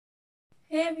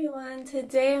Hey everyone,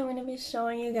 today I'm going to be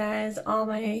showing you guys all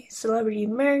my celebrity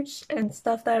merch and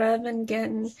stuff that I've been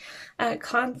getting at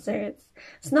concerts.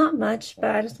 It's not much,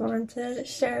 but I just wanted to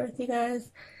share it with you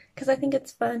guys because I think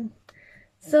it's fun.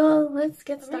 So let's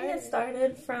get started. I'm going to get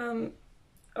started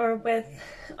with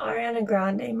Ariana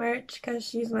Grande merch because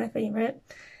she's my favorite.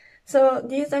 So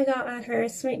these I got at her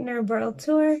Sweetener World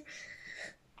Tour,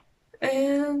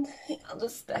 and I'll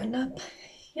just stand up.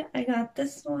 Yeah, I got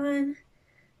this one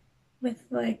with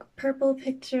like purple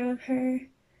picture of her,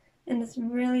 and it's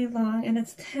really long and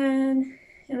it's 10,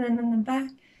 and then in the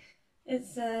back it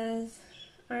says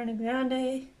Ariana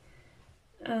Grande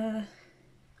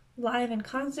live in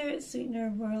concert Sweetener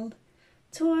World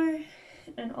Tour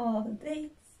and all the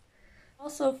dates.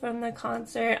 Also from the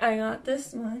concert I got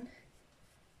this one.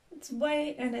 It's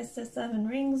white and it's the 7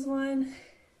 Rings one,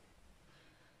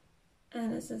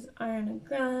 and it says Ariana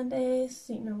Grande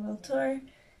Sweetener World Tour.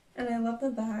 And I love the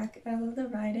back. I love the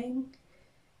writing.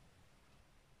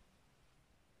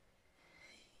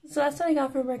 So that's what I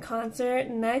got from her concert.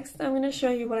 Next, I'm going to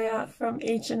show you what I got from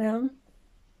H&M.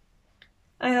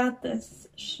 I got this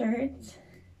shirt.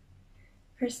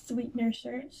 Her Sweetener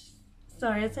shirt.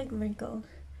 Sorry, it's like wrinkled.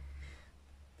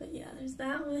 But yeah, there's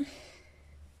that one.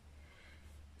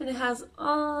 And it has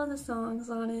all the songs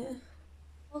on it.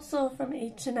 Also from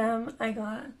H&M, I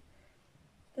got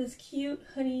this cute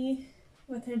hoodie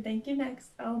with her Thank You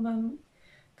Next album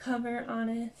cover on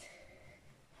it.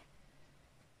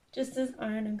 Just as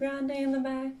Ariana Grande in the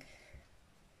back.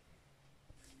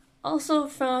 Also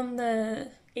from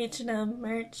the H&M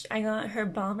merch, I got her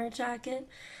bomber jacket.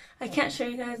 I can't show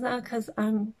you guys now because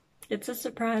it's a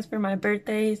surprise for my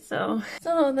birthday. So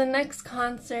the next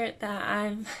concert that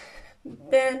I've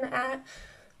been at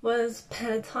was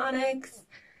Pentatonix.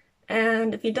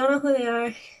 And if you don't know who they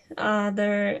are,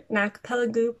 they're an a cappella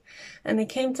group, and they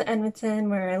came to Edmonton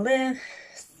where I live.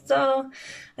 So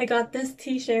I got this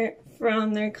t-shirt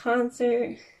from their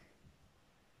concert.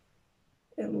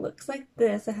 It looks like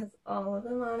this. It has all of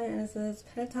them on it, and it says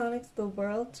Pentatonix The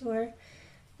World Tour,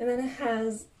 and then it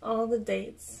has all the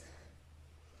dates.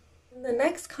 The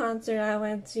next concert I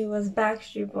went to was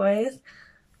Backstreet Boys.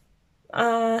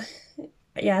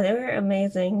 Yeah, they were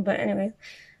amazing, but anyways.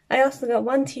 I also got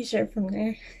one t-shirt from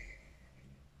there,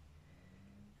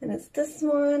 and it's this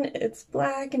one. It's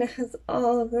black and it has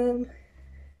all of them.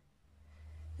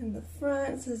 In the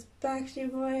front it says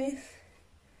Backstreet Boys,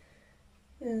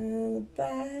 and in the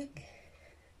back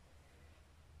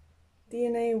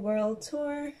DNA World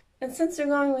Tour. And since we're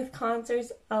going with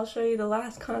concerts, I'll show you the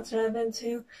last concert I've been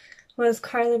to was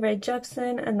Carly Rae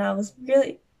Jepsen, and that was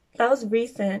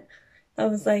recent. That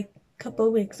was like a couple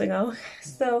of weeks ago.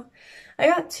 So I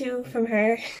got 2 from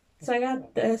her. So I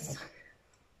got this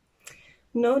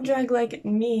No Drug Like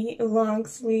Me long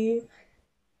sleeve,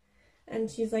 and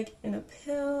she's like in a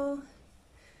pill,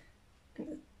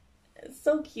 and it's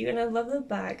so cute, and I love the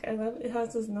back. I love it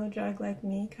has this No Drug Like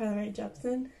Me Carly Rae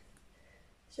Jepsen.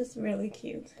 It's just really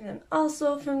cute. And then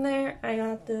also from there I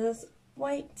got this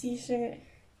white t-shirt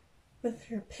with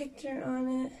her picture on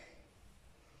it.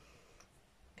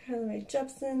 Carly Rae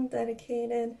Jepsen,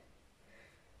 dedicated.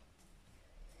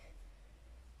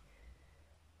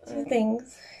 2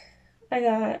 things I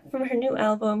got from her new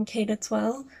album,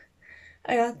 K-12.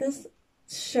 I got this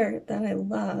shirt that I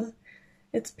love.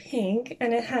 It's pink,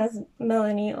 and it has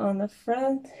Melanie on the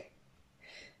front,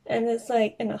 and it's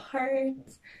like in a heart,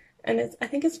 and I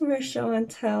think it's from her show and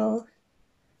tell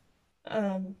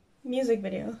music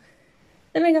video.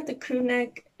 Then I got the crew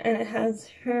neck, and it has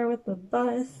her with the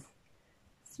bus.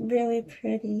 It's really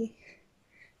pretty,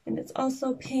 and it's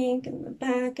also pink, and the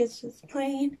back is just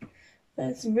plain. But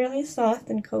it's really soft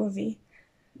and cozy.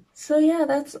 So yeah,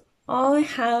 that's all I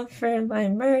have for my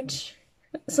merch.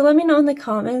 So let me know in the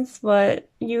comments what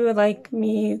you would like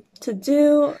me to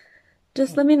do.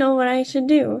 Just let me know what I should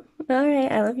do.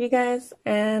 Alright, I love you guys,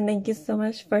 and thank you so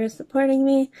much for supporting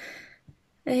me.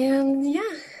 And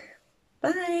yeah,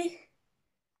 bye!